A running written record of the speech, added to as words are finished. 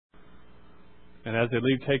And as they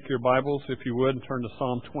leave, take your Bibles, if you would, and turn to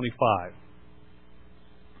Psalm 25.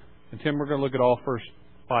 And Tim, we're going to look at all first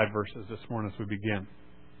 5 verses this morning as we begin.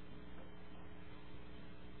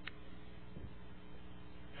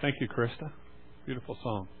 Thank you, Krista. Beautiful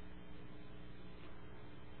song.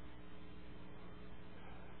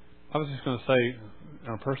 I was just going to say,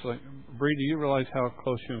 personally, Bree, do you realize how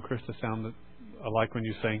close you and Krista sound alike when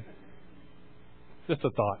you sing? Just a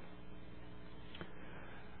thought.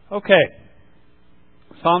 Okay.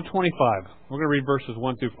 Psalm 25. We're going to read verses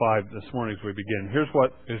 1 through 5 this morning as we begin. Here's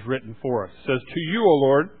what is written for us. It says, "To you, O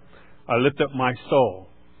Lord, I lift up my soul.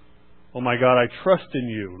 O my God, I trust in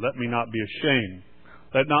you. Let me not be ashamed.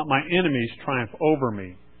 Let not my enemies triumph over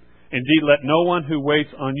me. Indeed, let no one who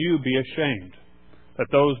waits on you be ashamed.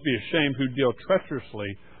 Let those be ashamed who deal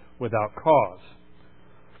treacherously without cause."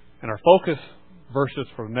 And our focus verses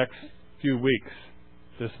for the next few weeks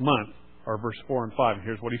this month are verse 4 and 5. And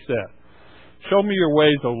here's what he said. "Show me your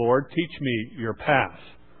ways, O Lord. Teach me your paths.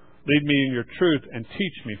 Lead me in your truth and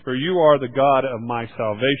teach me. For you are the God of my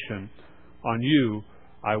salvation. On you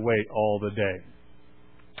I wait all the day."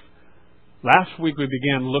 Last week we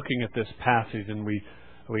began looking at this passage, and we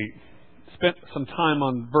spent some time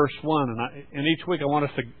on verse 1. And each week I want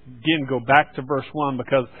us to again go back to verse 1,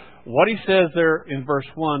 because what he says there in verse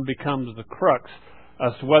 1 becomes the crux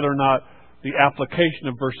as to whether or not the application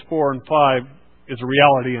of verse 4 and 5 is a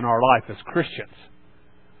reality in our life as Christians.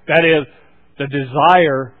 That is, the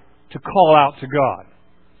desire to call out to God,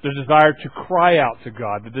 the desire to cry out to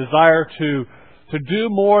God, the desire to do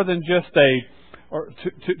more than just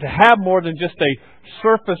to have more than just a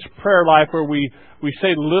surface prayer life where we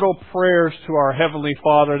say little prayers to our Heavenly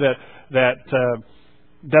Father that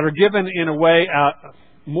are given in a way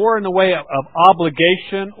more in the way of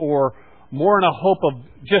obligation, or more in a hope of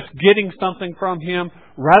just getting something from Him,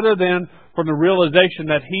 rather than from the realization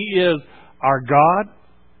that He is our God,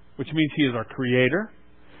 which means He is our Creator,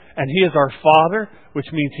 and He is our Father, which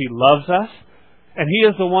means He loves us, and He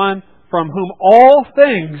is the one from whom all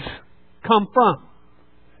things come from.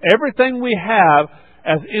 Everything we have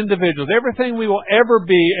as individuals, everything we will ever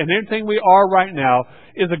be, and everything we are right now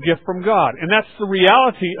is a gift from God. And that's the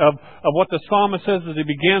reality of what the psalmist says as he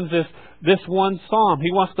begins this one psalm.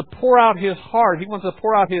 He wants to pour out his heart. He wants to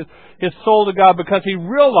pour out his soul to God, because he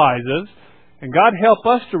realizes, and God help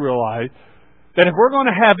us to realize, that if we're going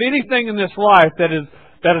to have anything in this life that is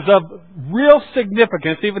of real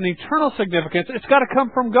significance, even eternal significance, it's got to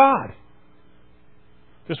come from God.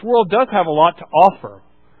 This world does have a lot to offer,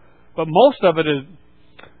 but most of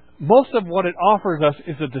what it offers us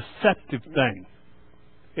is a deceptive thing.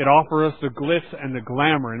 It offers us the glitz and the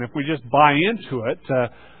glamour, and if we just buy into it,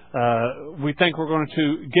 we think we're going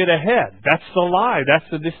to get ahead. That's the lie. That's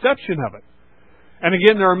the deception of it. And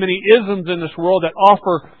again, there are many isms in this world that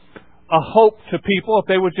offer a hope to people if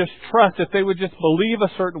they would just trust, if they would just believe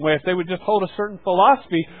a certain way, if they would just hold a certain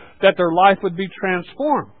philosophy, that their life would be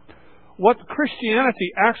transformed. What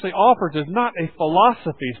Christianity actually offers is not a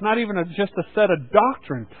philosophy. It's not even just a set of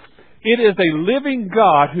doctrine. It is a living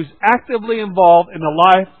God who's actively involved in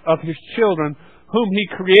the life of His children, whom He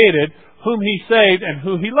created, whom He saved, and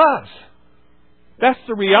who He loves. That's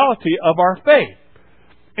the reality of our faith.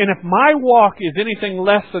 And if my walk is anything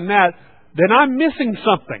less than that, then I'm missing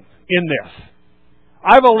something in this.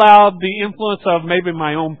 I've allowed the influence of maybe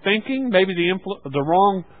my own thinking, maybe the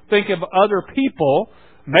wrong thinking of other people,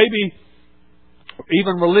 maybe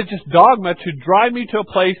even religious dogma to drive me to a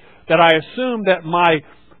place that I assume that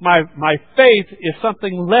my faith is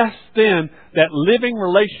something less than that living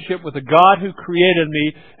relationship with the God who created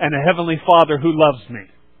me and a Heavenly Father who loves me.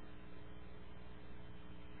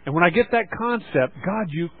 And when I get that concept, God,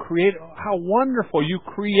 you created, how wonderful, you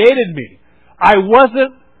created me. I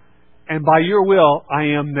wasn't, and by your will, I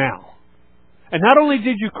am now. And not only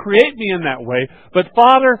did you create me in that way, but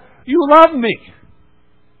Father, you love me.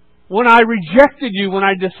 When I rejected you, when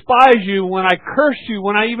I despised you, when I cursed you,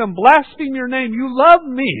 when I even blasphemed your name, you loved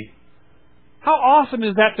me. How awesome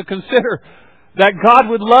is that to consider that God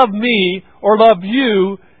would love me or love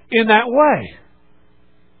you in that way?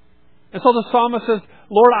 And so the psalmist says,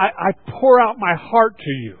 Lord, I pour out my heart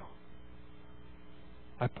to you.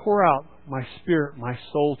 I pour out my spirit, my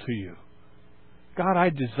soul to you. God, I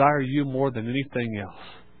desire you more than anything else.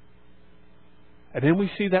 And then we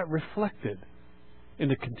see that reflected in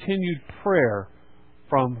the continued prayer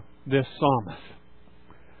from this psalmist.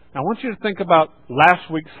 Now I want you to think about last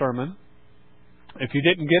week's sermon. If you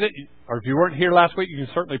didn't get it, or if you weren't here last week, you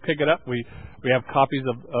can certainly pick it up. We have copies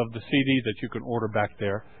of the CD that you can order back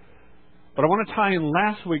there. But I want to tie in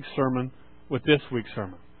last week's sermon with this week's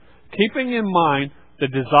sermon, keeping in mind the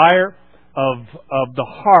desire of the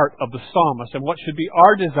heart of the psalmist and what should be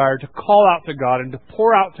our desire to call out to God and to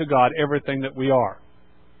pour out to God everything that we are.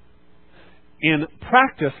 In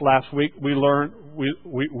practice last week, we learned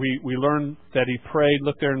that he prayed.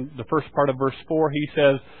 Look there in the first part of verse 4. He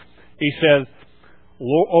says,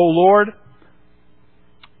 "O Lord,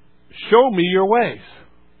 show me your ways.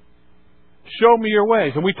 Show me your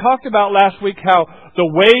ways." And we talked about last week how the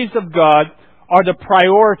ways of God are the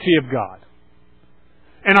priority of God.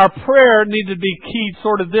 And our prayer needed to be keyed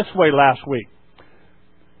sort of this way last week.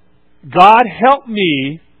 God, help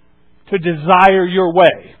me to desire your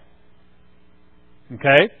way.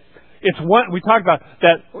 Okay? We talked about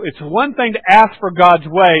that it's one thing to ask for God's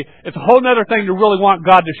way. It's a whole other thing to really want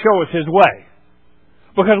God to show us His way.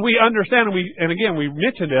 Because we understand, and again, we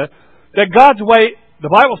mentioned it, that God's way, the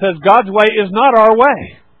Bible says God's way is not our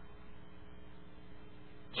way.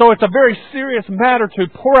 So it's a very serious matter to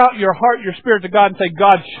pour out your heart, your spirit to God and say,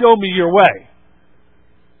 "God, show me your way."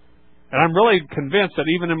 And I'm really convinced that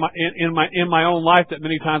even in my own life, that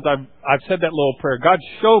many times I've said that little prayer, "God,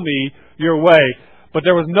 show me your way." But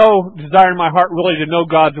there was no desire in my heart really to know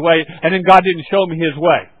God's way, and then God didn't show me His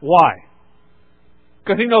way. Why?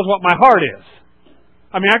 Because He knows what my heart is.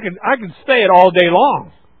 I mean, I can say it all day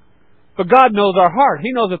long, but God knows our heart.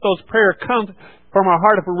 He knows that those prayers come from our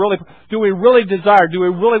heart. Do we really desire? Do we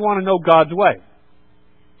really want to know God's way?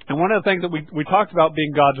 And one of the things that we talked about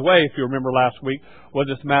being God's way, if you remember last week, was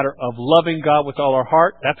this matter of loving God with all our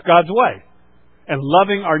heart. That's God's way. And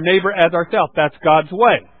loving our neighbor as ourselves. That's God's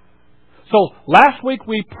way. So last week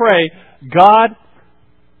we pray, "God,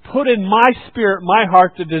 put in my spirit, my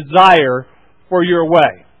heart, the desire for your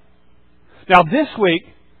way." Now this week,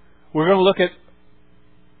 we're going to look at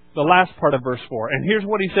the last part of verse 4. And here's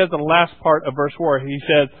what he says in the last part of verse 4. He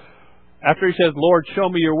says, after he says, "Lord, show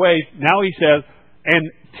me your ways," now he says,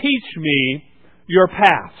 "and teach me your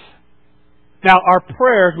paths." Now our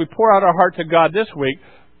prayers, we pour out our heart to God this week,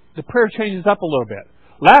 the prayer changes up a little bit.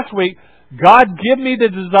 Last week, "God, give me the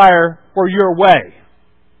desire for your way."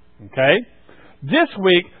 Okay? This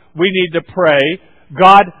week, we need to pray,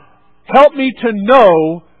 "God, help me to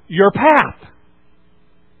know your path."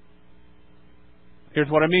 Here's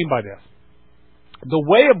what I mean by this. The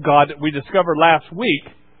way of God that we discovered last week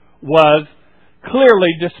was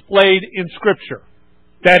clearly displayed in Scripture.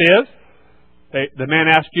 That is, the man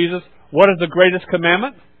asked Jesus, "What is the greatest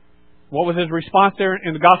commandment?" What was his response there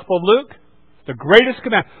in the Gospel of Luke? The greatest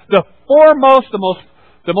commandment. The foremost,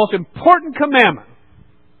 the most important commandment.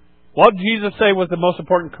 What did Jesus say was the most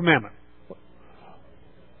important commandment?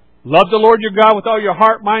 Love the Lord your God with all your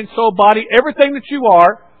heart, mind, soul, body, everything that you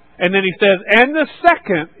are. And then he says, "And the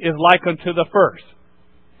second is like unto the first."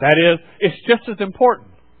 That is, it's just as important.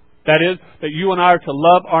 That is, that you and I are to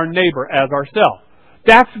love our neighbor as ourselves.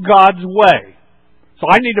 That's God's way. So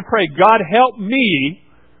I need to pray, "God, help me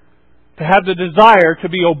to have the desire to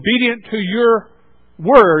be obedient to your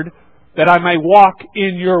word, that I may walk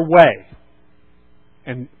in your way."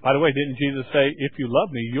 And by the way, didn't Jesus say, "If you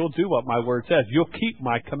love me, you'll do what my word says. You'll keep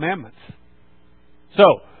my commandments."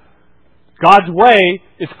 So, God's way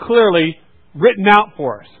is clearly written out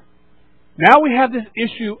for us. Now we have this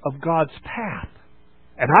issue of God's path.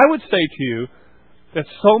 And I would say to you that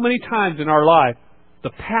so many times in our life, the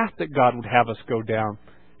path that God would have us go down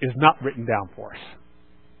is not written down for us.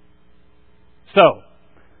 So,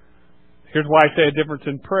 here's why I say a difference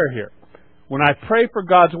in prayer here. When I pray for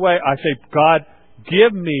God's way, I say, "God,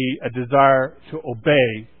 give me a desire to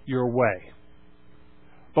obey your way."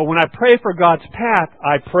 But when I pray for God's path,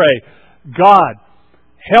 I pray, "God,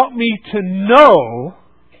 help me to know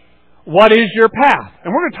what is your path."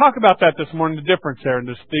 And we're going to talk about that this morning, the difference there and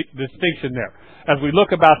the distinction there, as we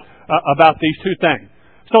look about these two things.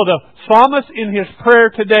 So the psalmist in his prayer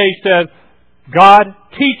today says, "God,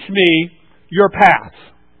 teach me your paths.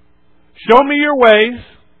 Show me your ways.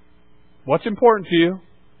 What's important to you?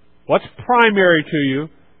 What's primary to you?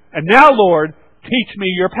 And now, Lord, teach me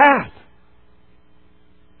your path."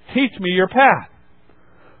 Teach me your path.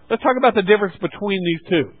 Let's talk about the difference between these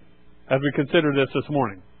two as we consider this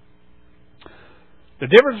morning. The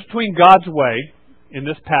difference between God's way in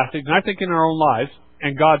this passage, and I think in our own lives,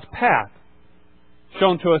 and God's path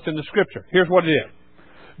shown to us in the Scripture. Here's what it is.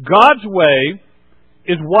 God's way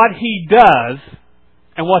is what He does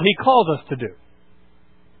and what He calls us to do.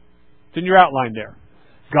 It's in your outline there.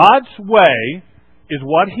 God's way is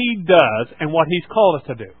what He does and what He's called us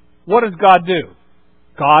to do. What does God do?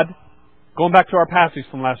 God, going back to our passage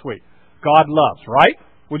from last week, God loves, right?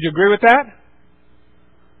 Would you agree with that?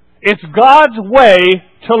 It's God's way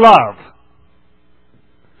to love.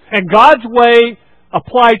 And God's way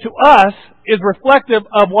applied to us is reflective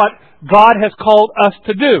of what God has called us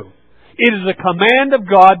to do. It is a command of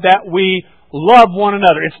God that we love one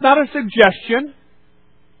another. It's not a suggestion.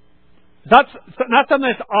 It's not something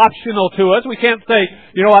that's optional to us. We can't say,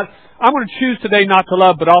 you know what, I'm going to choose today not to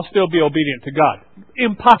love, but I'll still be obedient to God.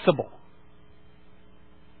 Impossible.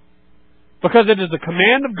 Because it is a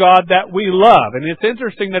command of God that we love. And it's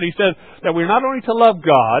interesting that He says that we're not only to love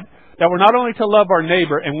God, that we're not only to love our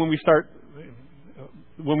neighbor, and when we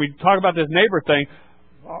talk about this neighbor thing,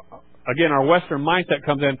 again, our Western mindset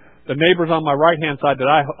comes in, the neighbors on my right-hand side that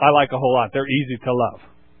I like a whole lot. They're easy to love.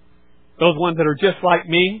 Those ones that are just like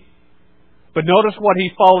me. But notice what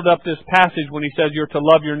he followed up this passage when he says you're to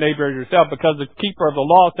love your neighbor as yourself, because the keeper of the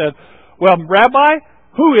law says, well, Rabbi,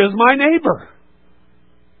 who is my neighbor?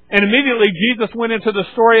 And immediately Jesus went into the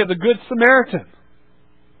story of the Good Samaritan,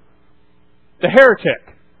 the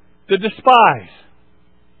heretic, the despised,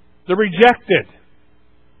 the rejected,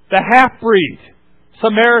 the half-breed,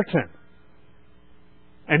 Samaritan.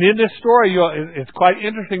 And in this story, it's quite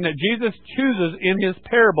interesting that Jesus chooses in His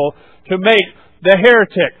parable to make the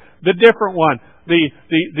heretic, the different one, the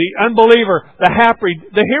unbeliever, the half-breed,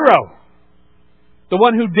 the hero. The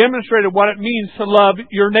one who demonstrated what it means to love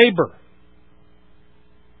your neighbor.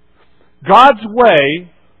 God's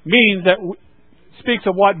way means that speaks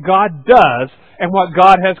of what God does and what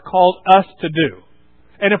God has called us to do.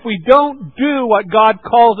 And if we don't do what God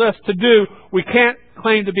calls us to do, we can't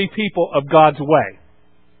claim to be people of God's way.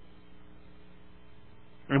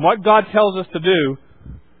 And what God tells us to do,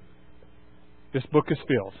 this book is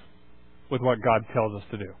filled with what God tells us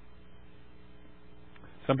to do.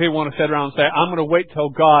 Some people want to sit around and say, I'm going to wait till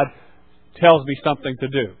God tells me something to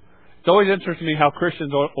do. It's always interesting to me how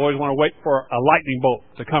Christians always want to wait for a lightning bolt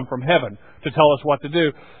to come from heaven to tell us what to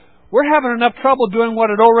do. We're having enough trouble doing what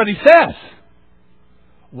it already says.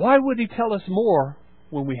 Why would He tell us more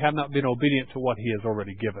when we have not been obedient to what He has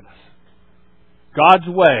already given us? God's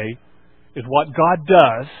way is what God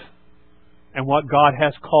does and what God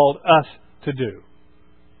has called us to do.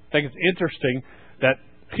 I think it's interesting that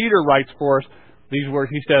Peter writes for us these words.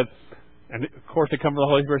 He said, and of course they come from the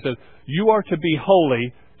Holy Spirit, says, you are to be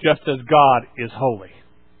holy just as God is holy.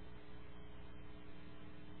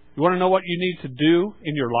 You want to know what you need to do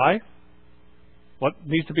in your life? What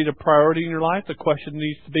needs to be the priority in your life? The question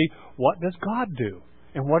needs to be, what does God do?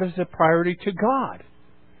 And what is the priority to God?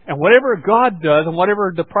 And whatever God does and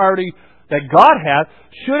whatever the priority that God has,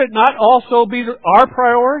 should it not also be our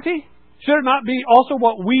priority? Should it not be also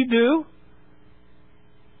what we do?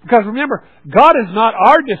 Because remember, God is not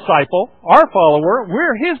our disciple, our follower.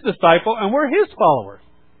 We're His disciple and we're His followers.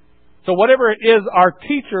 So whatever it is our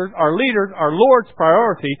teachers, our leaders, our Lord's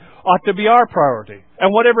priority ought to be our priority.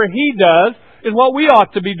 And whatever He does is what we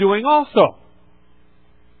ought to be doing also.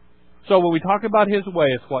 So when we talk about His way,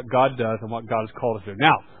 it's what God does and what God has called us to do.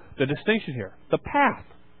 Now, the distinction here, the path.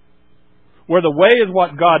 Where the way is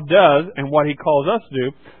what God does and what He calls us to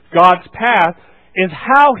do, God's path is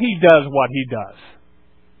how He does what He does.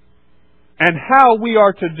 And how we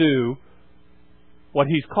are to do what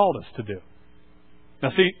He's called us to do. Now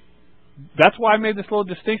see, that's why I made this little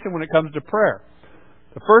distinction when it comes to prayer.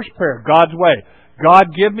 The first prayer, God's way.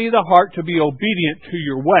 God, give me the heart to be obedient to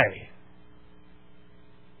your way.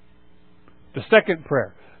 The second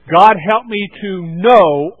prayer, God, help me to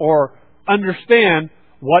know or understand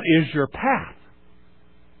what is your path.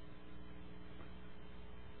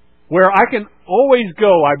 Where I can always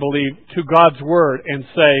go, I believe, to God's Word and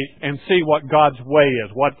say and see what God's way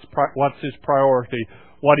is, what's His priority,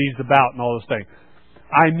 what He's about, and all those things.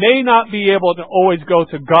 I may not be able to always go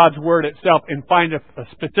to God's Word itself and find a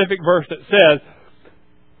specific verse that says,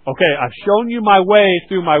 okay, I've shown you my way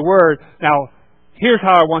through my Word, now here's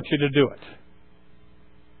how I want you to do it.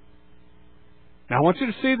 Now I want you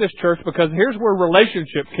to see this, church, because here's where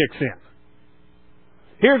relationship kicks in.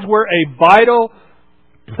 Here's where a vital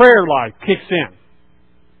prayer life kicks in.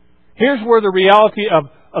 Here's where the reality of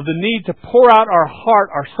the need to pour out our heart,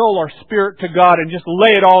 our soul, our spirit to God and just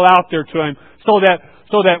lay it all out there to Him so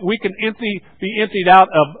that we can be emptied out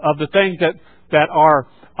of the things that are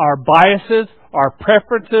our biases, our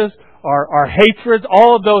preferences, our hatreds,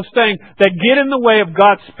 all of those things that get in the way of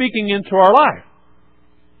God speaking into our life.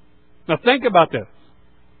 Now think about this.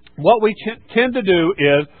 What we tend to do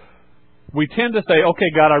is we tend to say, okay,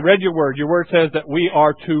 God, I read your Word. Your Word says that we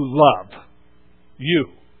are to love you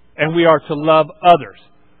and we are to love others.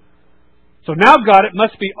 So now, God, it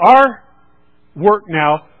must be our work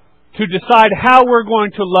now to decide how we're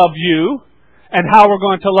going to love you and how we're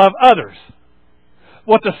going to love others.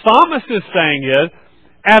 What the psalmist is saying is,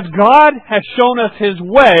 as God has shown us His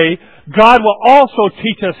way, God will also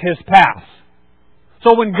teach us His path.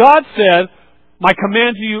 So when God says, my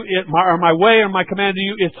command to you, my way or my command to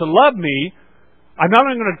you is to love me, I'm not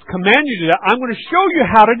only going to command you to do that, I'm going to show you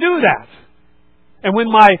how to do that. And when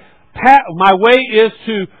my way is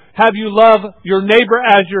to have you love your neighbor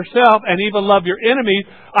as yourself and even love your enemies,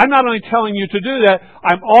 I'm not only telling you to do that,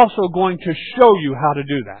 I'm also going to show you how to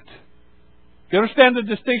do that. You understand the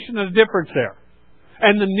distinction and the difference there?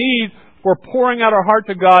 And the need for pouring out our heart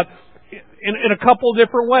to God in a couple of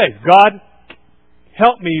different ways. God,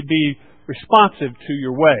 help me be responsive to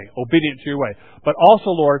your way, obedient to your way. But also,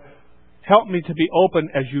 Lord, help me to be open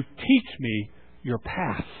as you teach me your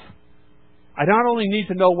path. I not only need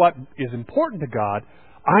to know what is important to God,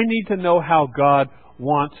 I need to know how God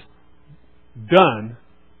wants done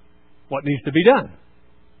what needs to be done.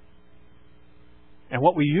 And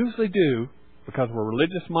what we usually do, because we're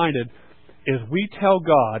religious minded, is we tell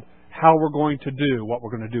God how we're going to do what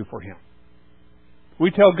we're going to do for Him.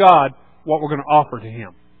 We tell God what we're going to offer to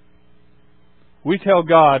Him. We tell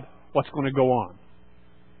God what's going to go on.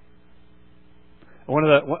 One of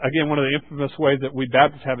the infamous ways that we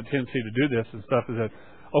Baptists have a tendency to do this and stuff is that,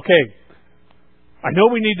 okay, I know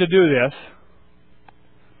we need to do this,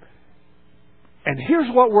 and here's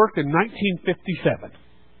what worked in 1957.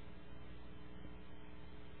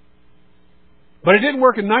 But it didn't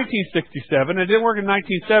work in 1967, it didn't work in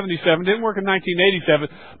 1977, it didn't work in 1987,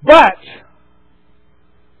 but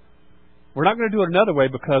we're not going to do it another way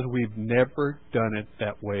because we've never done it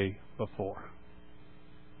that way before.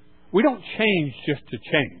 We don't change just to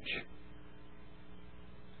change.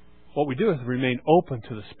 What we do is remain open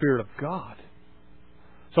to the Spirit of God,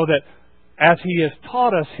 so that as He has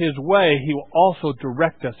taught us His way, He will also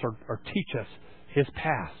direct us or teach us His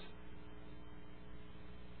path.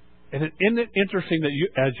 And isn't it interesting that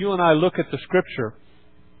as you and I look at the Scripture,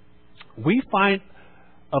 we find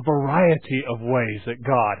a variety of ways that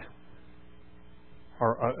God,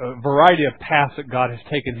 or a variety of paths that God has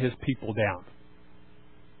taken His people down.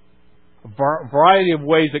 A variety of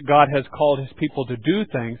ways that God has called His people to do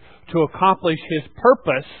things to accomplish His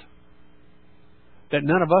purpose that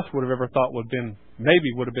none of us would have ever thought would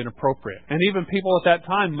have been appropriate. And even people at that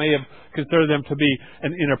time may have considered them to be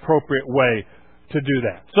an inappropriate way to do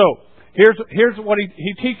that. So, here's what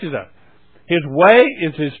He teaches us. His way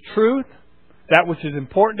is His truth, that which is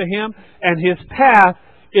important to Him, and His path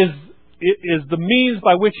is the means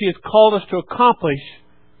by which He has called us to accomplish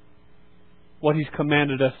what He's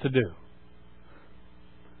commanded us to do.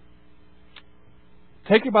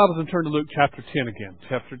 Take your Bibles and turn to Luke chapter 10 again,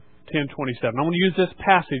 chapter 10:27. I want to use this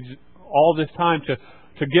passage all this time to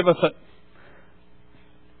give us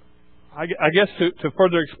to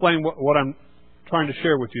further explain what I'm trying to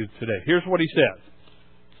share with you today. Here's what He says.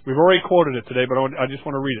 We've already quoted it today, but I just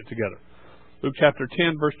want to read it together. Luke chapter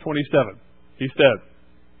 10, verse 27. He said,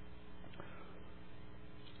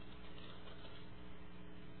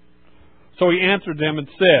 "So He answered them and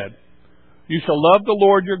said, you shall love the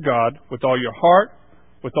Lord your God with all your heart,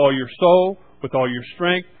 with all your soul, with all your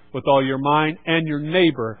strength, with all your mind, and your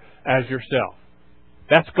neighbor as yourself."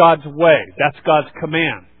 That's God's way. That's God's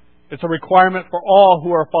command. It's a requirement for all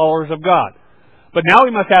who are followers of God. But now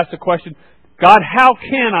we must ask the question, God, how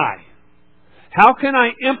can I? How can I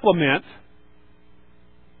implement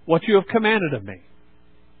what you have commanded of me?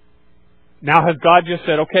 Now has God just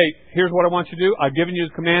said, okay, here's what I want you to do. I've given you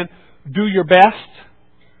the command. Do your best.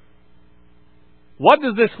 What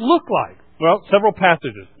does this look like? Well, several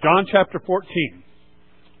passages. John chapter 14.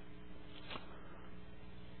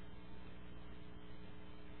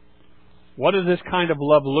 What does this kind of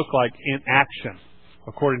love look like in action,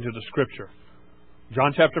 according to the Scripture?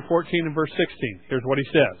 John chapter 14 and verse 16. Here's what He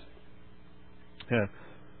says.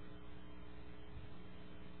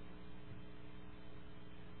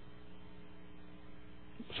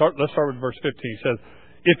 Let's start with verse 15. He says,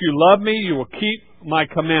 "If you love me, you will keep my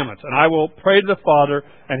commandments, and I will pray to the Father,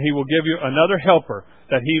 and He will give you another helper,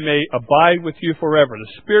 that He may abide with you forever.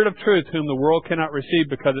 The Spirit of truth, whom the world cannot receive,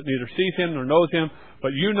 because it neither sees Him nor knows Him,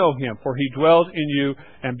 but you know Him, for He dwells in you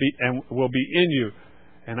and will be in you."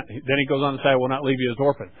 And then He goes on to say, "I will not leave you as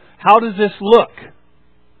orphans." How does this look?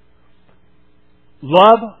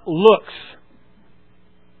 Love looks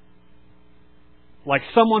like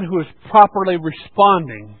someone who is properly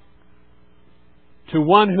responding to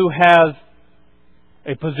one who has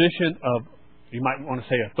a position of, you might want to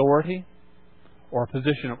say, authority, or a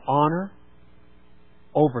position of honor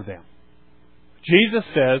over them. Jesus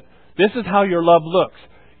says, this is how your love looks.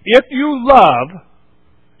 If you love,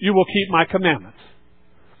 you will keep my commandments.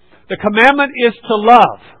 The commandment is to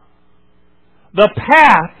love. The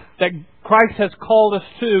path that Christ has called us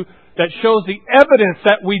to, that shows the evidence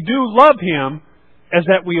that we do love Him, is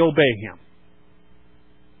that we obey Him.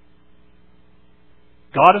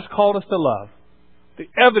 God has called us to love, the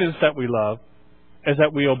evidence that we love is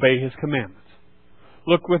that we obey His commandments.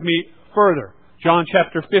 Look with me further. John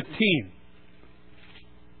chapter 15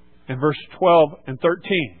 and verse 12 and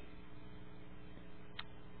 13.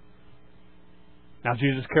 Now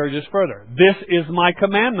Jesus carried this further. This is my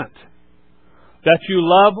commandment, that you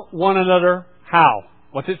love one another. How?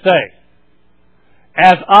 What's it say?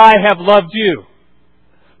 As I have loved you.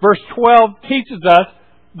 Verse 12 teaches us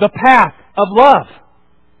the path of love.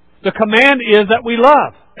 The command is that we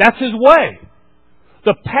love. That's His way.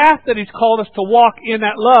 The path that He's called us to walk in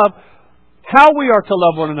that love, how we are to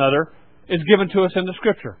love one another, is given to us in the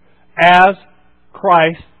Scripture. As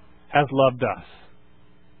Christ has loved us.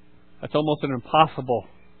 That's almost an impossible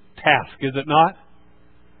task, is it not?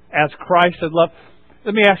 As Christ has loved.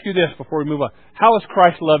 Let me ask you this before we move on. How has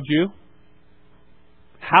Christ loved you?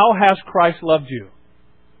 How has Christ loved you?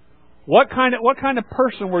 What kind of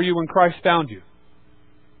person were you when Christ found you?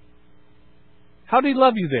 How did He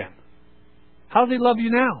love you then? How does He love you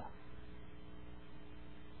now?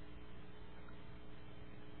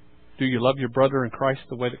 Do you love your brother in Christ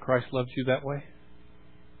the way that Christ loves you that way?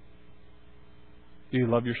 Do you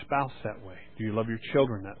love your spouse that way? Do you love your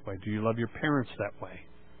children that way? Do you love your parents that way?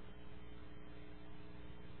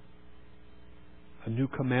 A new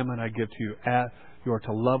commandment I give to you. You are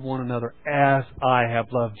to love one another as I have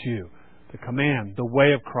loved you. The command, the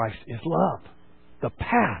way of Christ is love. The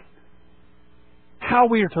path. How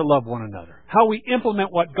we are to love one another. How we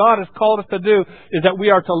implement what God has called us to do is that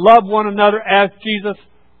we are to love one another as Jesus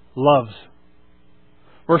loves.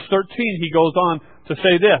 Verse 13, he goes on to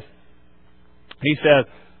say this. He says,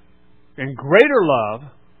 "And greater love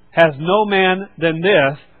has no man than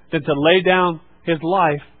this, than to lay down his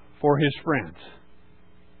life for his friends."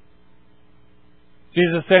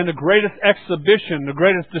 Jesus is saying the greatest exhibition, the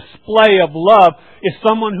greatest display of love is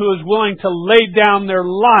someone who is willing to lay down their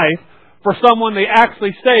life for someone they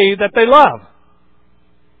actually say that they love.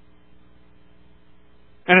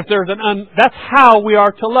 And if there's that's how we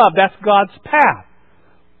are to love. That's God's path.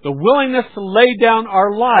 The willingness to lay down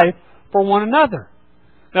our life for one another.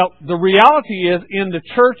 Now, the reality is, in the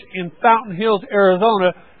church in Fountain Hills,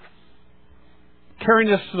 Arizona, carrying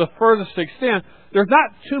this to the furthest extent, there's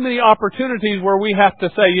not too many opportunities where we have to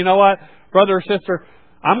say, you know what, brother or sister,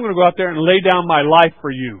 I'm going to go out there and lay down my life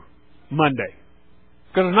for you Monday.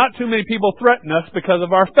 Because there's not too many people threaten us because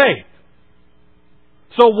of our faith.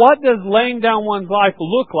 So what does laying down one's life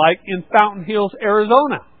look like in Fountain Hills,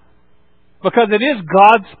 Arizona? Because it is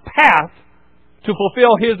God's path to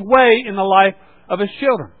fulfill His way in the life of His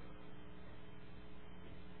children.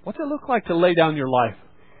 What's it look like to lay down your life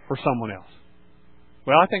for someone else?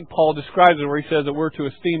 Well, I think Paul describes it where he says that we're to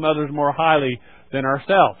esteem others more highly than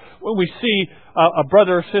ourselves. When we see a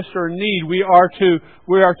brother or sister in need, we are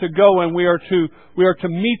to go and we are to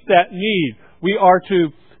meet that need. We are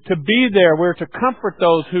to be there. We're to comfort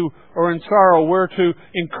those who are in sorrow. We're to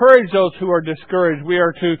encourage those who are discouraged. We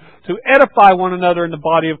are to edify one another in the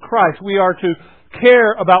body of Christ. We are to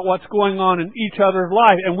care about what's going on in each other's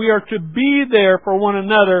life. And we are to be there for one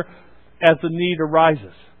another as the need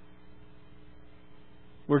arises.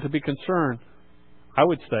 We're to be concerned, I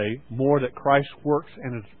would say, more that Christ works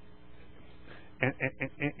and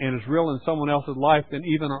is real in someone else's life than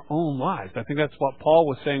even our own lives. I think that's what Paul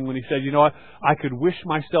was saying when he said, you know what, I could wish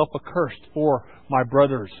myself accursed for my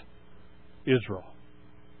brothers, Israel.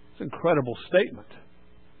 It's an incredible statement.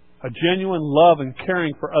 A genuine love and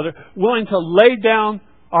caring for others, willing to lay down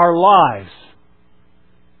our lives.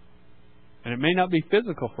 And it may not be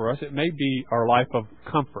physical for us, it may be our life of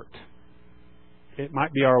comfort. It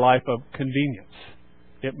might be our life of convenience.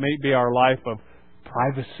 It may be our life of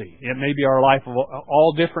privacy. It may be our life of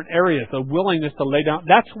all different areas. The willingness to lay down.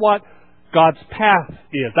 That's what God's path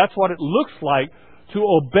is. That's what it looks like to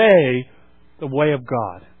obey the way of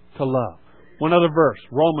God, to love. One other verse,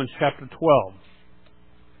 Romans chapter 12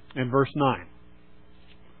 and verse 9.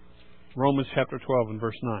 Romans chapter 12 and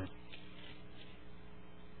verse 9.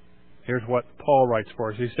 Here's what Paul writes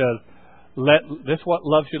for us. He says, this is what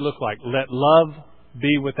love should look like. Let love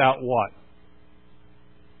be without what?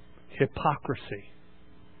 Hypocrisy.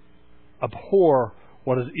 Abhor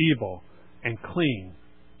what is evil and cling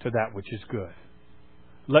to that which is good.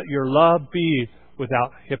 Let your love be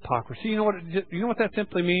without hypocrisy. You know what that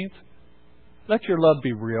simply means? Let your love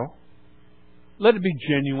be real. Let it be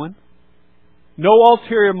genuine. No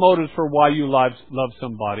ulterior motives for why you love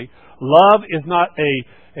somebody. Love is not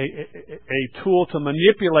a tool to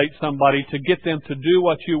manipulate somebody to get them to do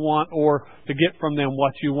what you want or to get from them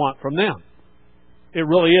what you want from them. It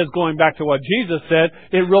really is, going back to what Jesus said,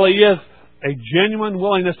 it really is a genuine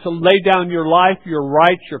willingness to lay down your life, your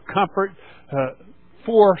rights, your comfort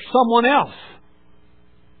for someone else.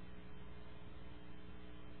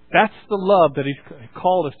 That's the love that He's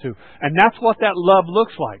called us to. And that's what that love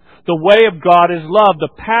looks like. The way of God is love. The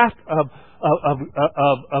path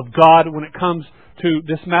of God when it comes to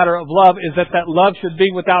this matter of love is that love should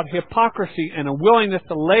be without hypocrisy and a willingness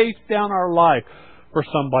to lay down our life for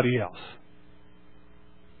somebody else.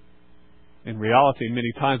 In reality,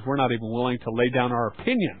 many times we're not even willing to lay down our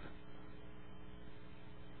opinion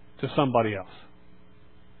to somebody else.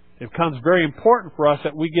 It becomes very important for us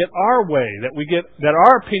that we get our way, that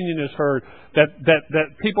our opinion is heard, that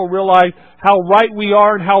people realize how right we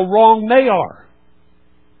are and how wrong they are,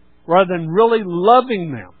 rather than really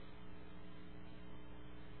loving them,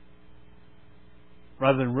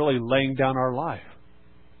 rather than really laying down our life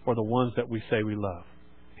for the ones that we say we love.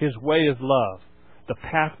 His way is love. The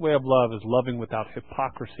pathway of love is loving without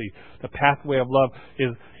hypocrisy. The pathway of love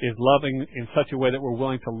is loving in such a way that we're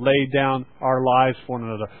willing to lay down our lives for one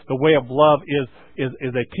another. The way of love is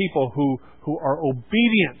a people who are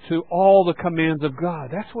obedient to all the commands of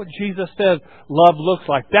God. That's what Jesus says love looks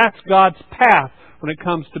like. That's God's path when it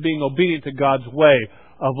comes to being obedient to God's way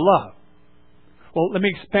of love. Well, let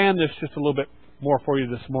me expand this just a little bit more for you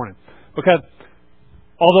this morning. Because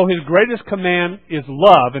although His greatest command is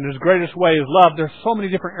love and His greatest way is love, there's so many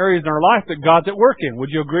different areas in our life that God's at work in. Would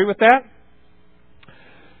you agree with that?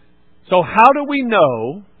 So how do we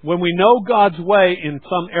know, when we know God's way in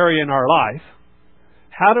some area in our life,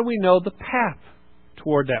 how do we know the path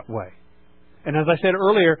toward that way? And as I said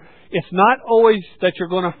earlier, it's not always that you're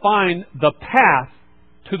going to find the path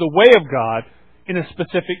to the way of God in a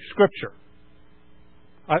specific Scripture.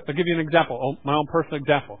 I'll give you an example, my own personal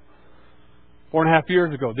example. 4.5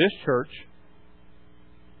 years ago, this church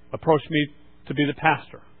approached me to be the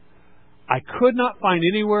pastor. I could not find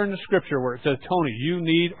anywhere in the Scripture where it says, Tony, you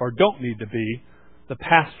need or don't need to be the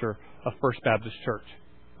pastor of First Baptist Church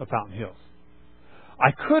of Fountain Hills.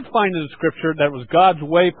 I could find in the Scripture that it was God's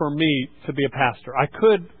way for me to be a pastor. I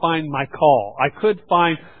could find my call. I could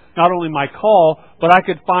find not only my call, but I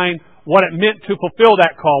could find what it meant to fulfill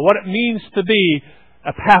that call, what it means to be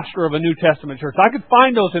a pastor of a New Testament church. I could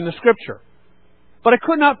find those in the Scripture. But I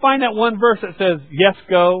could not find that one verse that says, yes,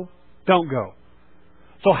 go, don't go.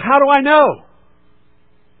 So how do I know?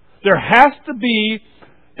 There has to be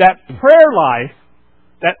that prayer life,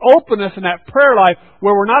 that openness in that prayer life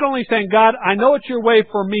where we're not only saying, God, I know it's your way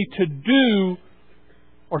for me to do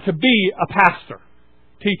or to be a pastor,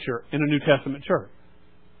 teacher in a New Testament church.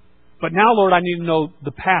 But now, Lord, I need to know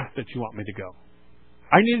the path that you want me to go.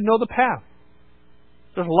 I need to know the path.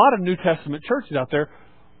 There's a lot of New Testament churches out there.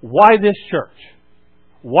 Why this church?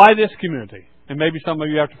 Why this community? And maybe some of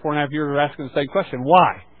you after 4.5 years are asking the same question.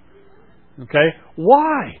 Why? Okay?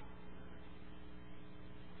 Why?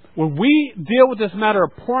 When we deal with this matter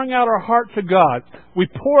of pouring out our heart to God, we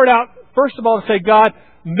pour it out, first of all, to say, God,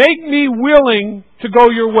 make me willing to go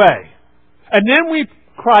your way. And then we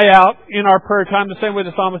cry out in our prayer time the same way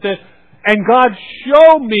the psalmist said, and God,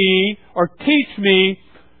 show me or teach me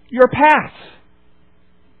your paths,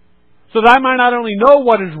 so that I might not only know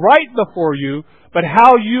what is right before you, but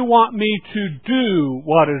how you want me to do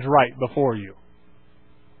what is right before you.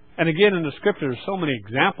 And again, in the Scripture, there's so many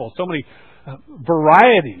examples, so many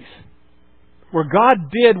varieties where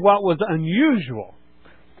God did what was unusual.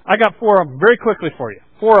 I got 4 of them very quickly for you.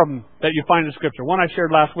 4 of them that you find in Scripture. One I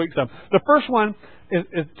shared last week. The first one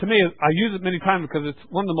is to me, I use it many times because it's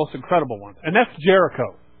one of the most incredible ones, and that's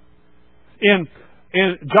Jericho. In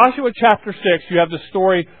Joshua chapter 6, you have the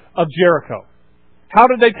story of Jericho. How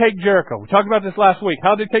did they take Jericho? We talked about this last week.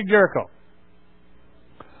 How did they take Jericho?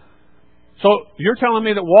 So you're telling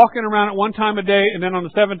me that walking around at one time a day and then on the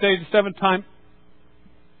 7th day, the 7th time,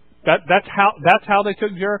 that's how they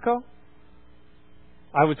took Jericho?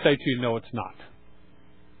 I would say to you, no, it's not.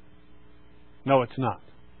 No, it's not.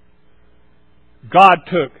 God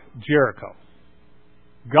took Jericho.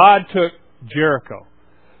 God took Jericho.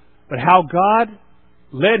 But how God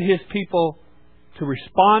led His people to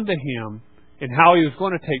respond to Him and how He was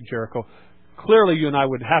going to take Jericho, clearly you and I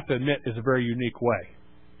would have to admit is a very unique way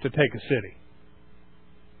to take a city.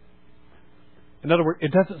 In other words,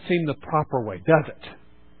 it doesn't seem the proper way, does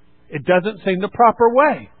it? It doesn't seem the proper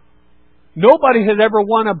way. Nobody has ever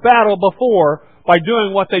won a battle before by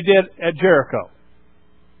doing what they did at Jericho.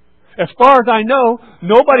 As far as I know,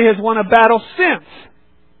 nobody has won a battle since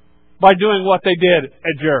by doing what they did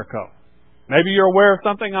at Jericho. Maybe you're aware of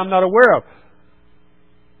something I'm not aware of.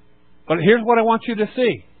 But here's what I want you to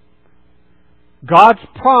see. God's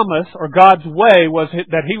promise or God's way was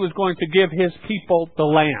that He was going to give His people the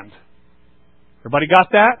land. Everybody got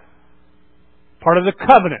that? Part of the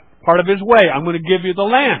covenant, part of His way. I'm going to give you the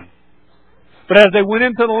land. But as they went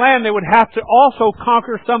into the land, they would have to also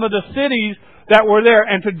conquer some of the cities that were there.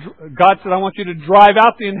 And God said, I want you to drive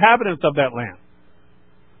out the inhabitants of that land.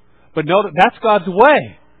 But note, that's God's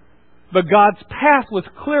way. But God's path was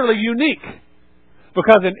clearly unique.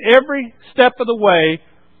 Because in every step of the way,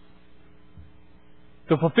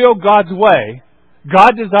 to fulfill God's way,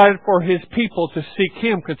 God desired for His people to seek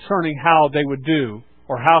Him concerning how they would do,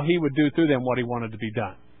 or how He would do through them what He wanted to be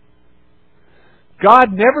done.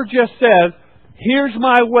 God never just says, here's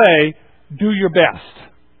my way, do your best.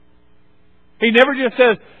 He never just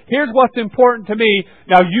says, here's what's important to me,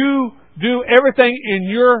 now you do everything in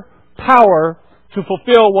your power to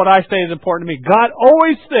fulfill what I say is important to me. God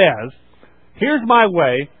always says, here's my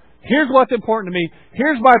way, here's what's important to me,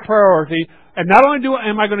 here's my priority, and not only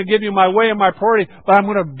am I going to give you my way and my priority, but I'm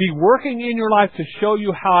going to be working in your life to show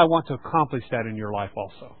you how I want to accomplish that in your life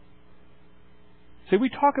also. See, we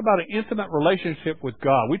talk about an intimate relationship with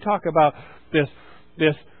God. We talk about this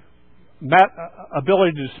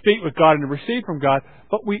ability to speak with God and to receive from God,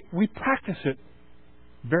 but we practice it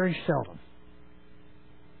very seldom.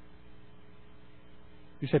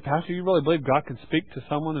 You say, Pastor, you really believe God can speak to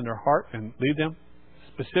someone in their heart and lead them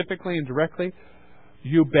specifically and directly?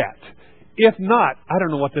 You bet. If not, I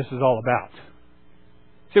don't know what this is all about.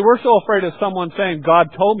 See, we're so afraid of someone saying, God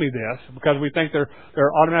told me this, because we think they're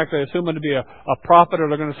automatically assuming to be a prophet, or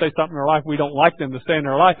they're going to say something in their life we don't like them to say in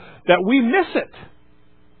their life, that we miss it.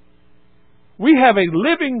 We have a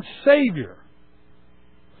living Savior.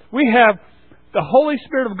 We have the Holy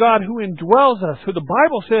Spirit of God who indwells us, who the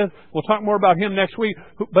Bible says, we'll talk more about Him next week,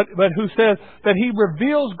 but who says that He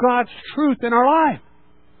reveals God's truth in our life.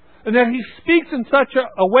 And that He speaks in such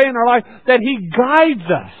a way in our life that He guides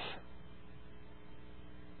us.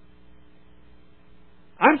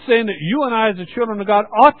 I'm saying that you and I as the children of God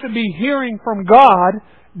ought to be hearing from God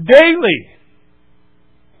daily.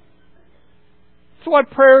 That's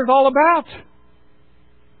what prayer is all about.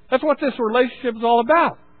 That's what this relationship is all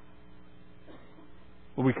about.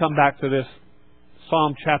 When we come back to this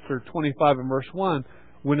Psalm chapter 25 and verse 1,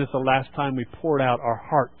 when is the last time we poured out our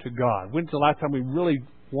heart to God? When's the last time we really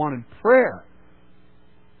wanted prayer?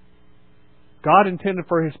 God intended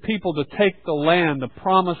for His people to take the land, the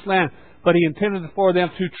promised land, but He intended for them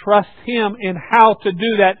to trust Him in how to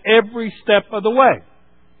do that every step of the way.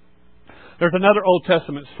 There's another Old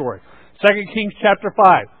Testament story. 2 Kings chapter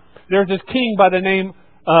 5. There's this king by the name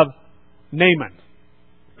of Naaman.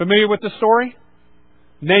 Familiar with the story?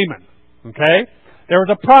 Naaman. Okay? There was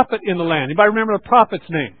a prophet in the land. Anybody remember the prophet's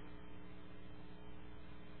name?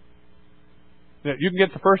 You can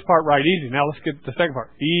get the first part right easy. Now let's get the second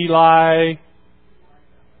part. Elisha.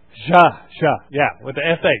 Yeah, with the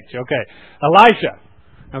SH. Okay. Elisha.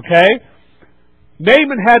 Okay.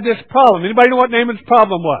 Naaman had this problem. Anybody know what Naaman's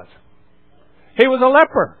problem was? He was a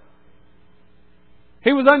leper.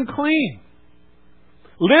 He was unclean.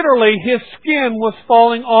 Literally, his skin was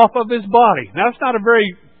falling off of his body. Now, that's not a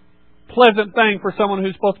very pleasant thing for someone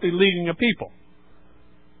who's supposed to be leading a people.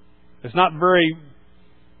 It's not very,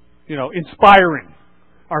 inspiring.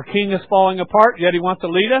 Our king is falling apart, yet he wants to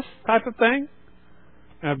lead us, type of thing.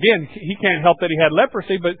 Now, again, he can't help that he had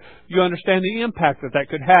leprosy, but you understand the impact that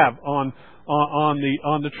could have on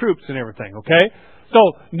the troops and everything. Okay,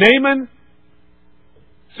 so Naaman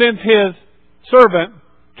sends his servant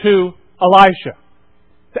to Elisha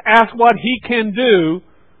to ask what he can do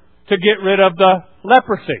to get rid of the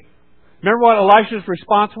leprosy. Remember what Elisha's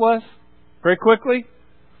response was? Very quickly,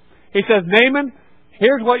 he says, "Naaman,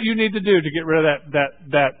 here's what you need to do to get rid of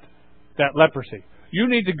that leprosy. You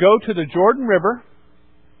need to go to the Jordan River."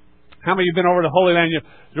 How many of you have been over the Holy Land?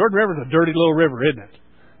 Jordan River is a dirty little river, isn't it?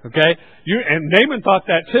 Okay? And Naaman thought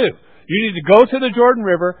that too. You need to go to the Jordan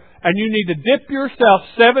River and you need to dip yourself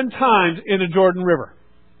 7 times in the Jordan River.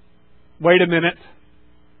 Wait a minute.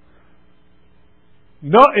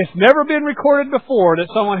 No, it's never been recorded before that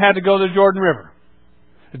someone had to go to the Jordan River.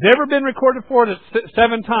 It's never been recorded before that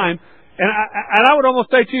 7 times. And I would almost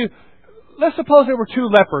say to you, let's suppose there were 2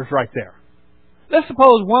 lepers right there. Let's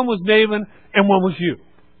suppose one was Naaman and one was you.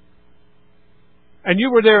 And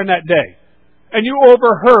you were there in that day. And you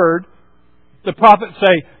overheard the prophet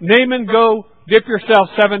say, "Naaman, go dip yourself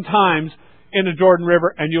 7 times in the Jordan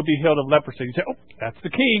River and you'll be healed of leprosy." You say, "Oh, that's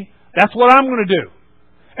the key. That's what I'm going to do."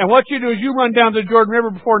 And what you do is you run down to the Jordan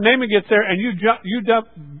River before Naaman gets there and you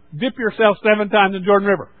dip yourself 7 times in the Jordan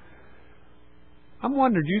River. I'm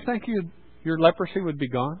wondering, do you think your leprosy would be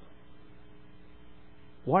gone?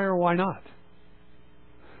 Why or why not?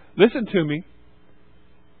 Listen to me.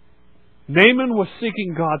 Naaman was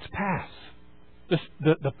seeking God's path.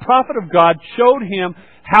 The prophet of God showed him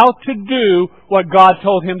how to do what God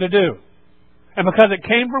told him to do. And because it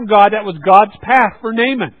came from God, that was God's path for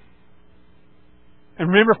Naaman. And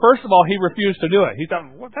remember, first of all, he refused to do it. He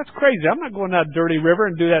thought, well, that's crazy. I'm not going down that dirty river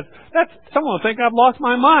and do that. Someone will think I've lost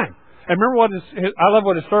my mind. And remember I love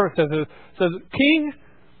what his servant says. It says, King,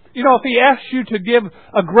 if he asks you to give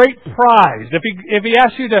a great prize, if he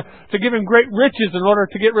asks you to give him great riches in order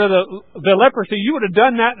to get rid of the leprosy, you would have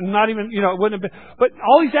done that and not even, it wouldn't have been. But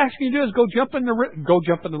all he's asking you to do is go jump in the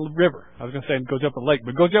river. I was going to say go jump in the lake,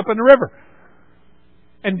 but go jump in the river.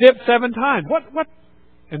 And dip 7 times. What?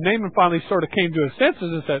 And Naaman finally sort of came to his senses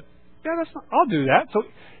and said, yeah, I'll do that. So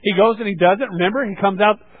he goes and he does it. Remember, he comes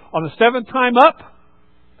out on the 7th time up.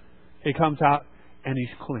 He comes out and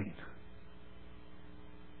he's clean.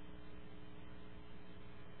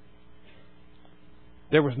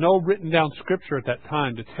 There was no written down scripture at that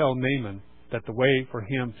time to tell Naaman that the way for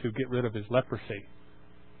him to get rid of his leprosy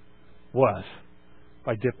was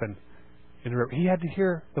by dipping in the river. He had to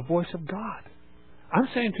hear the voice of God. I'm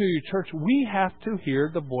saying to you, church, we have to hear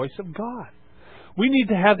the voice of God. We need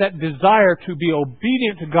to have that desire to be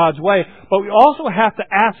obedient to God's way, but we also have to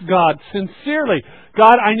ask God sincerely,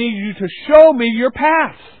 God, I need you to show me your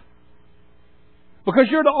path. Because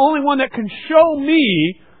you're the only one that can show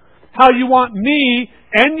me how you want me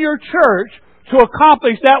and your church to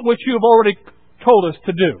accomplish that which you have already told us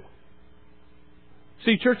to do.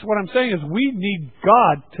 See, church, what I'm saying is we need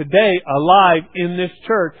God today alive in this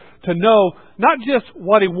church to know not just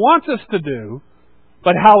what He wants us to do,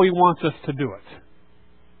 but how He wants us to do it.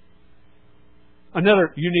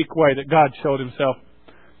 Another unique way that God showed Himself.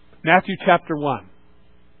 Matthew chapter 1.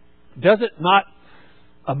 Does it not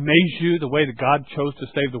amaze you the way that God chose to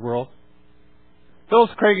save the world?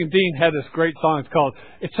 Phyllis Craig and Dean had this great song. It's called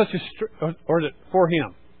 "It's Such a," or is it For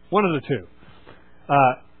Him? One of the two.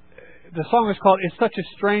 The song is called "It's Such a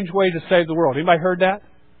Strange Way to Save the World." Anybody heard that?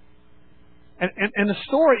 And the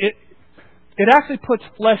story, it actually puts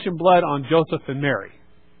flesh and blood on Joseph and Mary,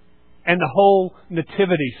 and the whole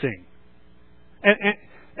nativity scene.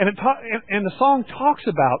 And the song talks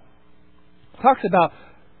about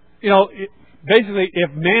basically,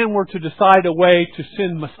 if man were to decide a way to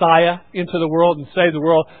send Messiah into the world and save the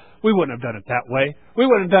world, we wouldn't have done it that way. We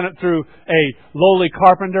wouldn't have done it through a lowly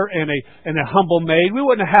carpenter and a humble maid. We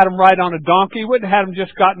wouldn't have had him ride on a donkey. We wouldn't have had him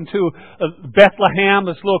just gotten to Bethlehem,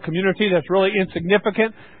 this little community that's really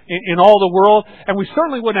insignificant in all the world. And we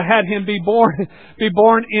certainly wouldn't have had him be born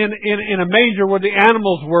in a manger where the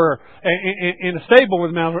animals were, in a stable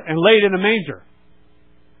with them, and laid in a manger.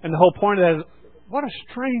 And the whole point of that is, what a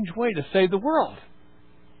strange way to save the world.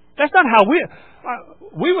 That's not how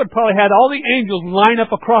we would probably had all the angels line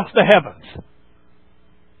up across the heavens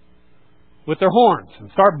with their horns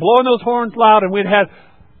and start blowing those horns loud, and we'd have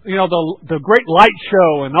the great light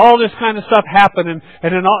show and all this kind of stuff happen, and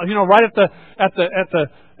then all, right at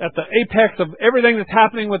the apex of everything that's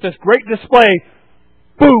happening with this great display,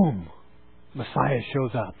 boom, Messiah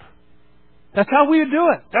shows up. That's how we would do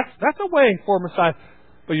it. That's a way for Messiah.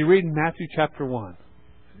 But you read in Matthew chapter 1,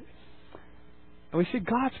 and we see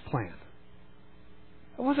God's plan.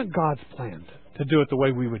 It wasn't God's plan to do it the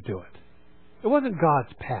way we would do it. It wasn't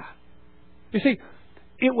God's path. You see,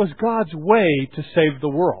 it was God's way to save the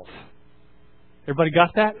world. Everybody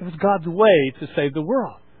got that? It was God's way to save the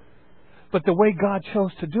world. But the way God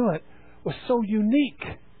chose to do it was so unique.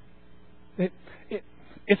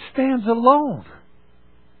 It stands alone.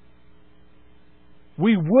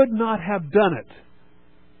 We would not have done it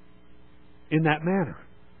in that manner.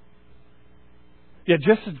 Yet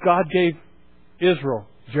just as God gave Israel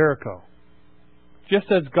Jericho,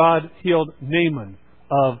 just as God healed Naaman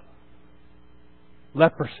of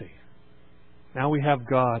leprosy, now we have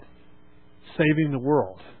God saving the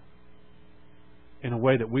world in a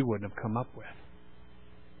way that we wouldn't have come up with.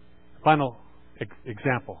 Final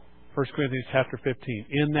example, 1 Corinthians chapter 15.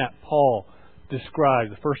 In that, Paul describes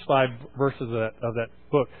the first 5 verses of that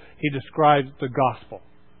book. He describes the gospel.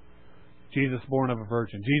 Jesus born of a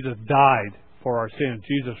virgin. Jesus died for our sins.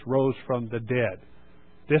 Jesus rose from the dead.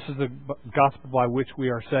 This is the gospel by which we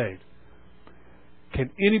are saved. Can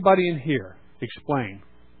anybody in here explain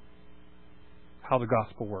how the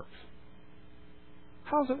gospel works?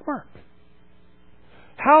 How does it work?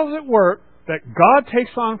 How does it work that God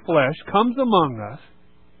takes on flesh, comes among us,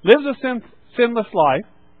 lives a sinless life?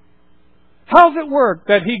 How does it work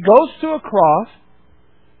that He goes to a cross,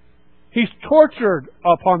 He's tortured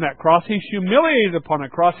upon that cross, He's humiliated upon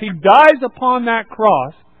that cross, He dies upon that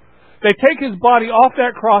cross, they take His body off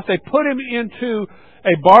that cross, they put Him into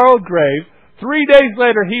a borrowed grave, 3 days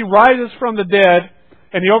later He rises from the dead,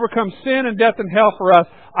 and He overcomes sin and death and hell for us.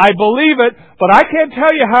 I believe it, but I can't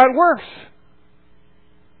tell you how it works.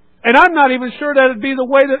 And I'm not even sure that it'd be the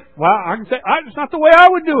way that, well, I can say, it's not the way I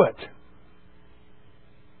would do it.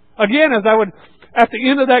 Again, at the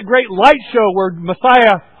end of that great light show where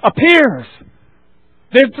Messiah appears,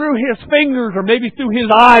 then through His fingers or maybe through His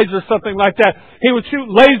eyes or something like that, He would shoot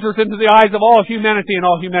lasers into the eyes of all humanity and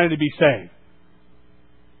all humanity be saved.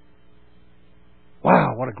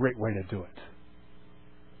 Wow, what a great way to do it.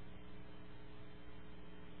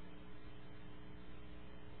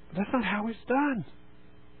 But that's not how it's done.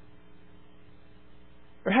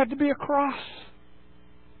 There had to be a cross.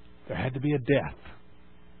 There had to be a death.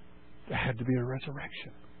 There had to be a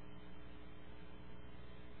resurrection.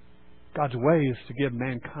 God's way is to give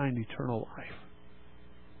mankind eternal life.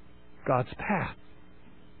 God's path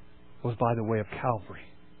was by the way of Calvary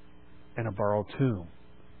and a borrowed tomb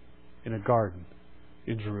in a garden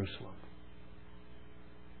in Jerusalem.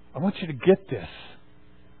 I want you to get this.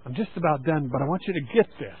 I'm just about done, but I want you to get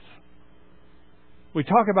this. We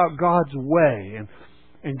talk about God's way,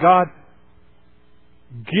 and God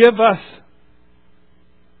give us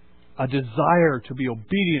a desire to be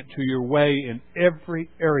obedient to your way in every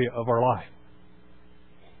area of our life.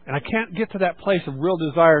 And I can't get to that place of real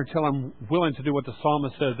desire until I'm willing to do what the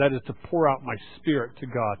psalmist says, that is to pour out my spirit to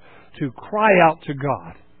God, to cry out to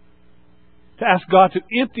God, to ask God to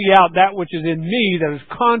empty out that which is in me that is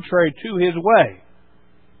contrary to His way.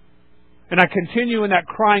 And I continue in that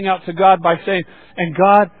crying out to God by saying, and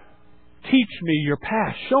God, teach me your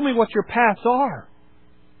paths. Show me what your paths are.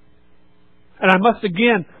 And I must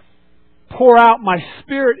again pour out my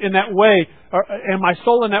spirit in that way, and my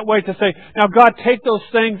soul in that way to say, now God, take those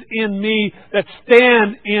things in me that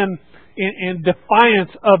stand in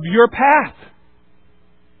defiance of your path.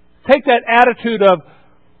 Take that attitude of,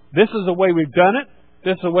 this is the way we've done it,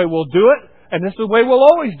 this is the way we'll do it, and this is the way we'll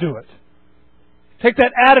always do it. Take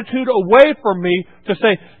that attitude away from me to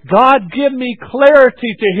say, God, give me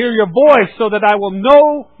clarity to hear your voice so that I will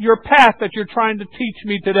know your path that you're trying to teach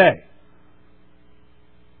me today.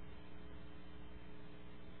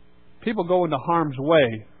 People go into harm's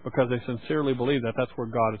way because they sincerely believe that that's where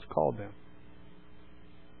God has called them.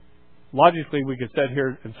 Logically, we could sit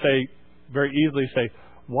here and say, very easily say,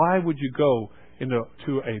 why would you go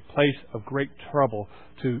to a place of great trouble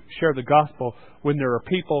to share the gospel when there are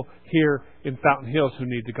people here in Fountain Hills who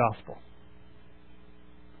need the gospel?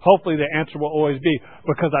 Hopefully the answer will always be,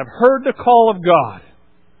 because I've heard the call of God.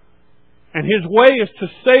 And His way is to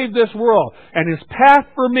save this world. And His path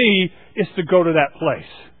for me is to go to that place.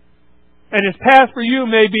 And His path for you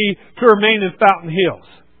may be to remain in Fountain Hills.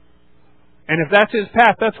 And if that's His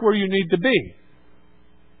path, that's where you need to be.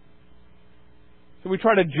 So we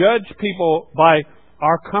try to judge people by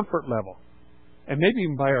our comfort level. And maybe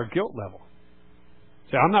even by our guilt level.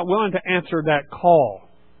 Say, I'm not willing to answer that call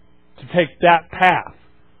to take that path.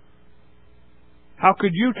 How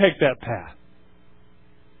could you take that path?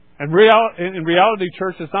 And in reality,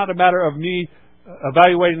 church, it's not a matter of me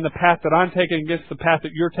evaluating the path that I'm taking against the path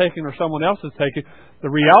that you're taking or someone else is taking. The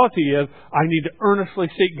reality is, I need to earnestly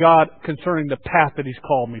seek God concerning the path that He's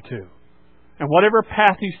called me to. And whatever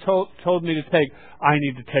path He's told me to take, I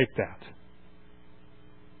need to take that.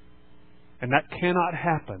 And that cannot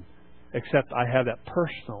happen except I have that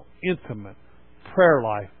personal, intimate prayer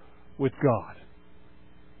life with God.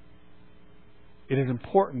 It is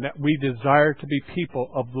important that we desire to be people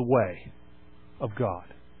of the way of God.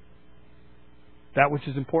 That which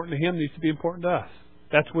is important to Him needs to be important to us.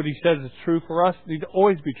 That's what He says is true for us. It needs to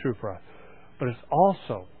always be true for us. But it's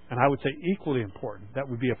also, and I would say equally important, that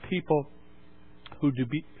we be a people who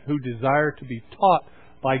desire to be taught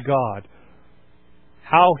by God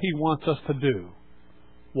how He wants us to do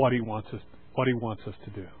what He wants us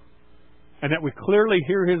to do. And that we clearly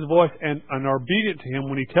hear His voice and are obedient to Him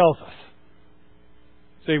when He tells us.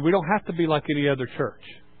 See, we don't have to be like any other church.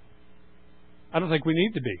 I don't think we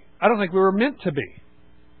need to be. I don't think we were meant to be.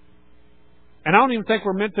 And I don't even think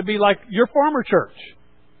we're meant to be like your former church.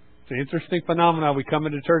 It's an interesting phenomenon. We come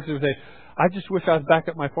into church and we say, I just wish I was back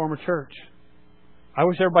at my former church. I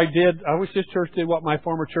wish everybody did. I wish this church did what my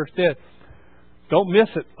former church did. Don't miss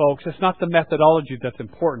it, folks. It's not the methodology that's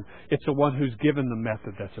important. It's the one who's given the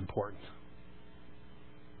method that's important.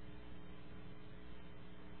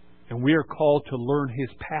 And we are called to learn His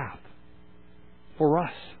path for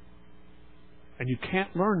us. And you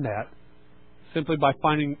can't learn that simply by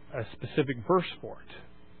finding a specific verse for it.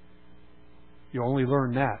 You only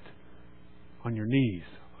learn that on your knees,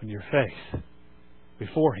 on your face,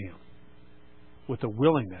 before Him, with a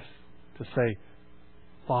willingness to say,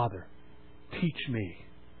 Father, teach me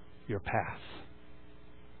your paths.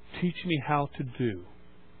 Teach me how to do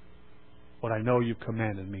what I know you've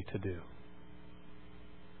commanded me to do,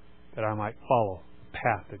 that I might follow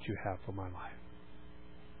path that you have for my life.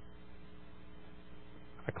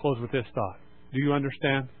 I close with this thought. Do you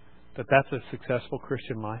understand that that's a successful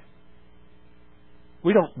Christian life?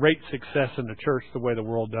 We don't rate success in the church the way the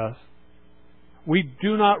world does. We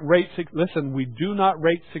do not rate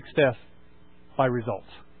success by results.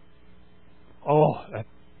 Oh,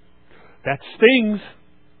 that stings.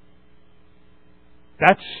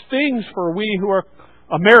 That stings for we who are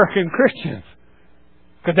American Christians.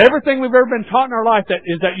 Because everything we've ever been taught in our life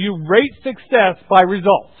is that you rate success by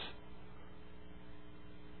results.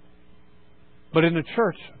 But in the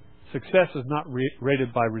church, success is not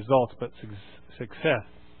rated by results, but success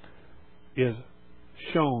is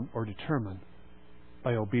shown or determined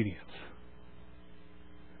by obedience.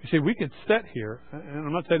 You see, we could sit here, and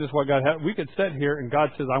I'm not saying this is what God has, we could sit here and God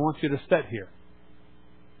says, I want you to sit here.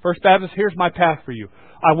 First Baptist, here's my path for you.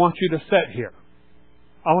 I want you to sit here.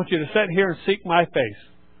 I want you to sit here and seek my face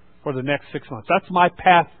for the next 6 months. That's my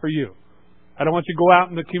path for you. I don't want you to go out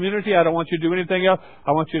in the community. I don't want you to do anything else.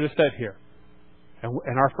 I want you to sit here.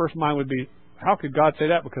 And our first mind would be, how could God say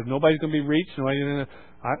that? Because nobody's going to be reached. I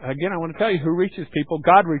want to tell you who reaches people.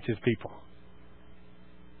 God reaches people.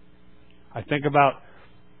 I think about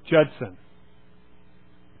Judson.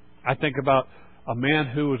 I think about a man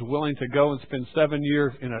who was willing to go and spend 7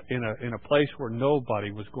 years in a place where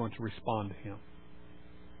nobody was going to respond to him.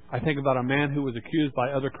 I think about a man who was accused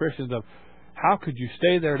by other Christians of, how could you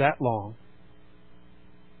stay there that long?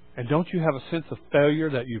 And don't you have a sense of failure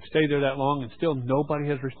that you've stayed there that long and still nobody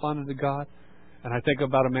has responded to God? And I think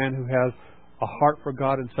about a man who has a heart for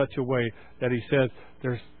God in such a way that he says,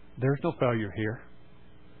 there's no failure here.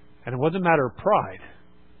 And it wasn't a matter of pride.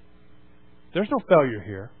 There's no failure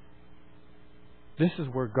here. This is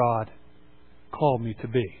where God called me to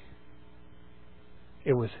be.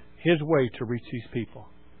 It was His way to reach these people.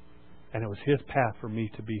 And it was His path for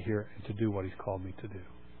me to be here and to do what He's called me to do.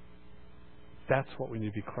 That's what we need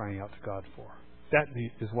to be crying out to God for. That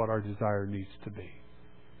is what our desire needs to be.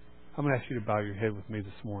 I'm going to ask you to bow your head with me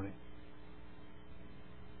this morning.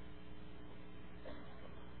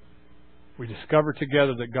 We discover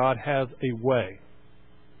together that God has a way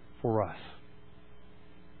for us.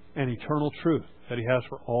 An eternal truth that He has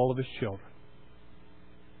for all of His children.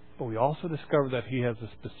 But we also discover that He has a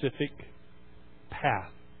specific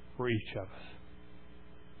path for each of us.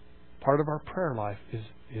 Part of our prayer life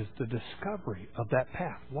is the discovery of that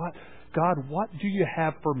path. God, what do you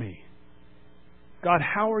have for me? God,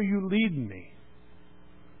 how are you leading me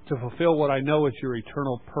to fulfill what I know is your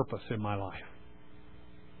eternal purpose in my life?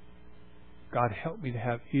 God, help me to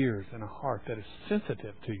have ears and a heart that is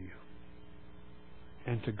sensitive to you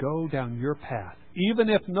and to go down your path, even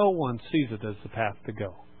if no one sees it as the path to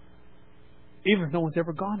go. Even if no one's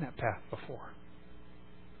ever gone that path before.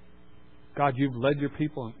 God, you've led your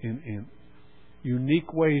people in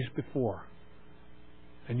unique ways before.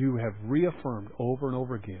 And you have reaffirmed over and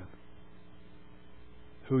over again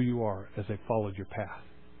who you are as they followed your path.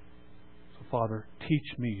 So, Father,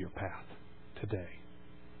 teach me your path today.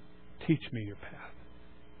 Teach me your path.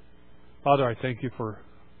 Father, I thank you for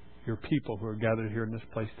your people who are gathered here in this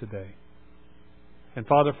place today. And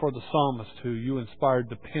Father, for the psalmist who you inspired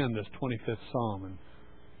to pen this 25th Psalm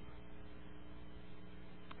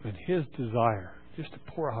and his desire just to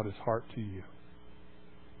pour out his heart to you.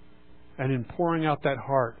 And in pouring out that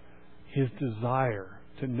heart, his desire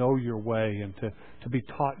to know your way and to be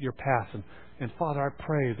taught your path. And Father, I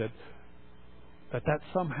pray that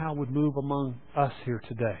somehow would move among us here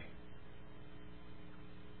today.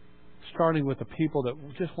 Starting with the people that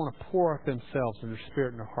just want to pour out themselves and their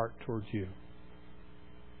spirit and their heart towards you.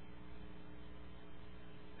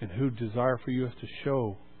 And who desire for you is to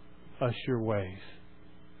show us your ways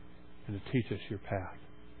and to teach us your path.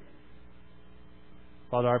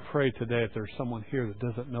 Father, I pray today if there's someone here that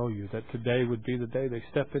doesn't know you, that today would be the day they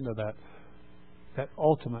step into that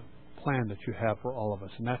ultimate plan that you have for all of us.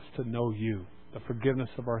 And that's to know you, the forgiveness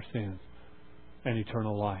of our sins, and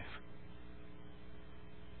eternal life.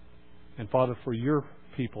 And Father, for your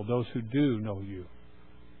people, those who do know you,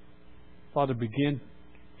 Father, begin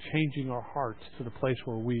changing our hearts to the place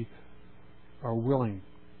where we are willing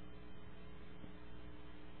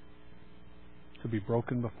to be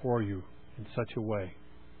broken before you in such a way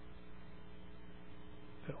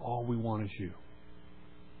that all we want is you.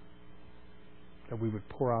 That we would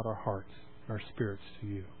pour out our hearts and our spirits to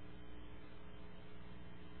you.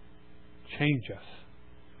 Change us.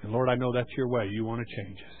 And Lord, I know that's your way. You want to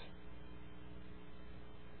change us.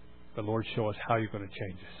 But Lord, show us how you're going to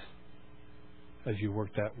change us as you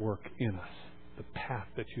work that work in us, the path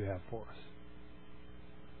that you have for us.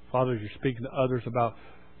 Father, as you're speaking to others about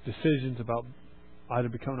decisions, about either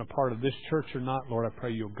becoming a part of this church or not, Lord, I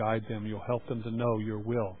pray You'll guide them. You'll help them to know Your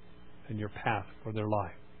will and Your path for their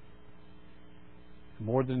life.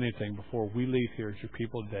 More than anything, before we leave here as Your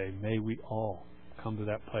people today, may we all come to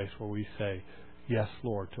that place where we say, yes,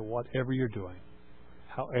 Lord, to whatever You're doing,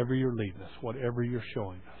 however You're leading us, whatever You're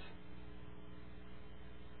showing us.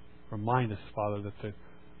 Remind us, Father, that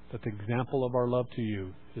the example of our love to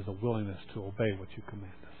You is a willingness to obey what You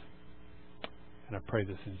command us. And I pray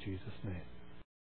this in Jesus' name.